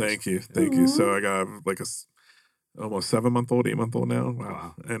 Congratulations. Thank you. So I got like almost 7-month-old, 8-month-old now.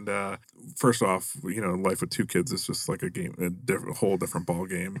 Wow. And first off, life with 2 kids is just like a game, a whole different ball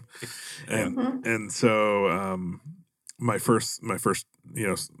game. And so my first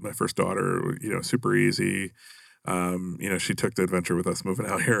daughter, super easy. She took the adventure with us moving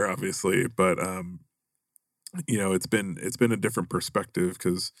out here, obviously, but it's been a different perspective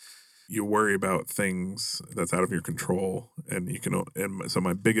because you worry about things that's out of your control, and so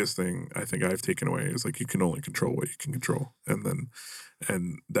my biggest thing I think I've taken away is like you can only control what you can control, and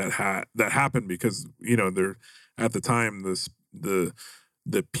that happened because there at the time the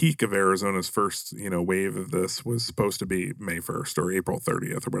peak of Arizona's first wave of this was supposed to be May 1st or April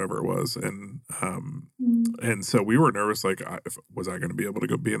 30th or whatever it was, and so we were nervous like was I going to be able to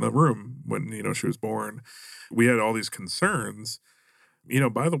go be in the room when she was born. We had all these concerns.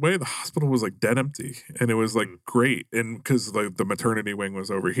 By the way, the hospital was like dead empty, and it was like great. And because like the maternity wing was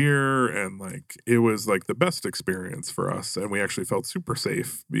over here, and like it was like the best experience for us. And we actually felt super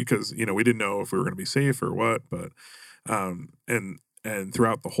safe because, we didn't know if we were going to be safe or what. But, and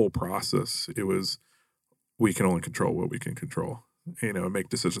throughout the whole process, it was, we can only control what we can control, and make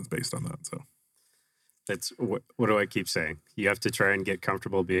decisions based on that. So. That's what do I keep saying? You have to try and get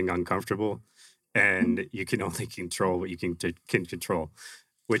comfortable being uncomfortable, and you can only control what you can control,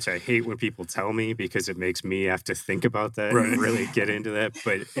 which I hate when people tell me because it makes me have to think about that and really get into that.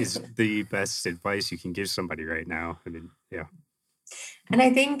 But is the best advice you can give somebody right now. I mean, yeah. And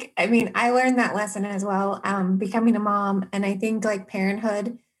I learned that lesson as well, becoming a mom. And I think like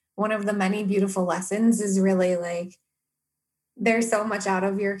parenthood, one of the many beautiful lessons is really like, there's so much out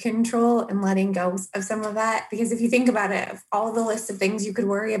of your control and letting go of some of that. Because if you think about it, all the list of things you could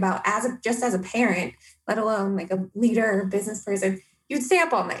worry about just as a parent, let alone like a leader or business person, you'd stay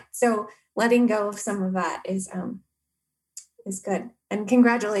up all night. So letting go of some of that is good. And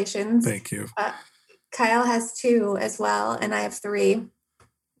congratulations. Thank you. Kyle has 2 as well, and I have 3.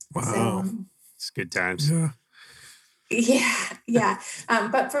 Wow. So, it's good times. Yeah.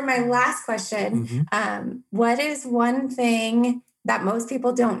 But for my last question, what is one thing that most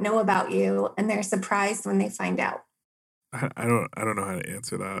people don't know about you and they're surprised when they find out? I don't know how to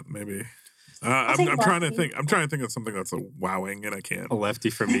answer that. Maybe. I'm trying to think. I'm trying to think of something that's wowing, and I can't. A lefty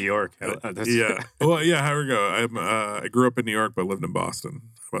from New York. Yeah. Well, yeah. Here we go. I grew up in New York, but lived in Boston.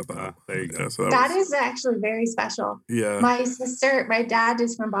 How about that? There you go. So that is actually very special. Yeah. My dad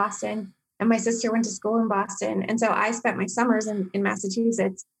is from Boston, and my sister went to school in Boston, and so I spent my summers in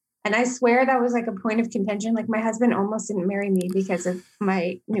Massachusetts. And I swear that was like a point of contention. Like my husband almost didn't marry me because of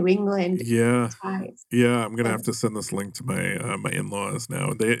my New England ties. Yeah, I'm gonna have to send this link to my my in-laws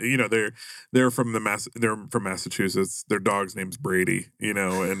now. They're from Massachusetts. Their dog's name's Brady.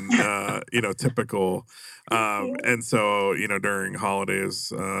 And typical. And so during holidays,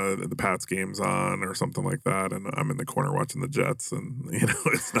 the Pats game's on or something like that, and I'm in the corner watching the Jets, and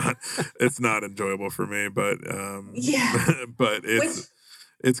it's not enjoyable for me, but but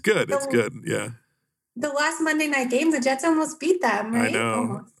it's good. It's good. Yeah. The last Monday night game, the Jets almost beat them, right? I know.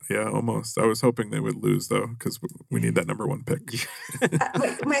 Almost. Yeah, almost. I was hoping they would lose, though, because we need that number 1 pick.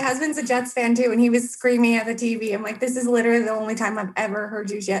 My husband's a Jets fan, too, and he was screaming at the TV. I'm like, this is literally the only time I've ever heard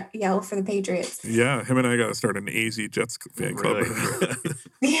you yell for the Patriots. Yeah, him and I got to start an AZ Jets fan club.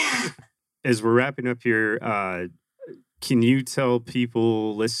 Yeah. As we're wrapping up here, can you tell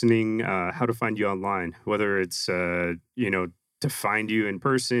people listening how to find you online, whether it's, to find you in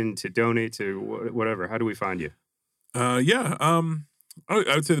person, to donate, to whatever? How do we find you? I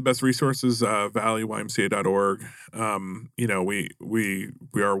would say the best resource is valleyyMCA.org. We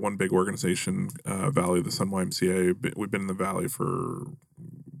are one big organization, Valley, the Sun YMCA. We've been in the Valley for,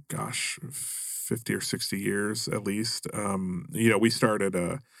 50 or 60 years at least. We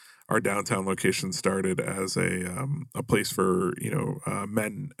started our downtown location started as a place for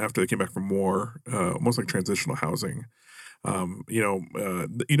men after they came back from war, almost like transitional housing.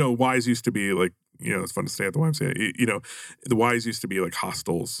 Y's used to be like, it's fun to stay at the YMCA. The Y's used to be like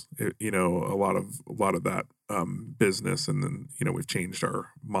hostels, a lot of that business. And then, we've changed our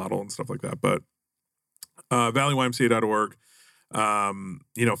model and stuff like that. But valleyyMCA.org,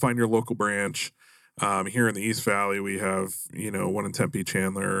 find your local branch. Here in the East Valley, we have, one in Tempe,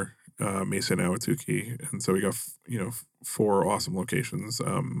 Chandler, Mesa, and Ahwatukee. And so we got, 4 awesome locations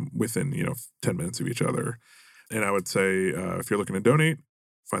within, 10 minutes of each other. And I would say if you're looking to donate,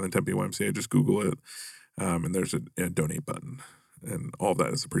 find the Tempe YMCA, just Google it, and there's a donate button, and all of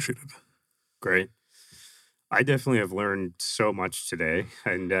that is appreciated. Great. I definitely have learned so much today,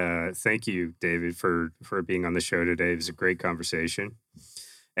 and thank you, David, for being on the show today. It was a great conversation.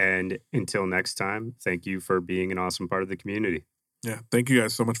 And until next time, thank you for being an awesome part of the community. Yeah, thank you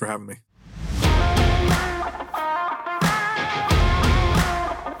guys so much for having me.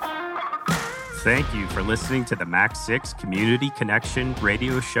 Thank you for listening to the Max 6 Community Connection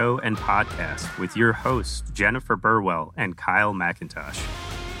radio show and podcast with your hosts, Jennifer Burwell and Kyle McIntosh.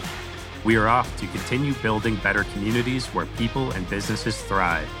 We are off to continue building better communities where people and businesses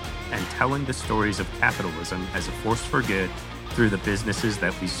thrive and telling the stories of capitalism as a force for good through the businesses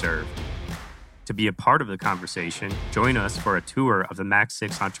that we serve. To be a part of the conversation, join us for a tour of the Max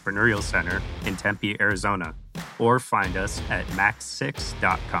 6 Entrepreneurial Center in Tempe, Arizona, or find us at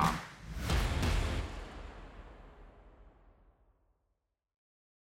max6.com.